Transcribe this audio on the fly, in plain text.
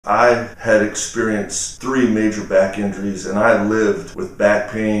I had experienced 3 major back injuries, and I lived with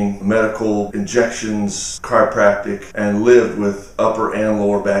back pain, medical injections, chiropractic, and lived with upper and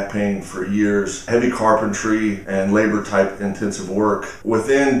lower back pain for years, heavy carpentry and labor type intensive work.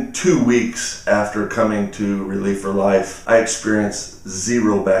 Within 2 weeks after coming to Relief for Life, I experienced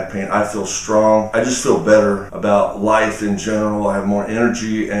 0 back pain. I feel strong. I just feel better about life in general. I have more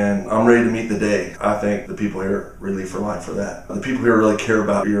energy and I'm ready to meet the day. I thank the people here at Relief for Life for that. The people here really care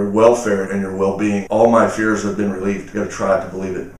about your welfare and your well-being. All my fears have been relieved. You gotta try it to believe it.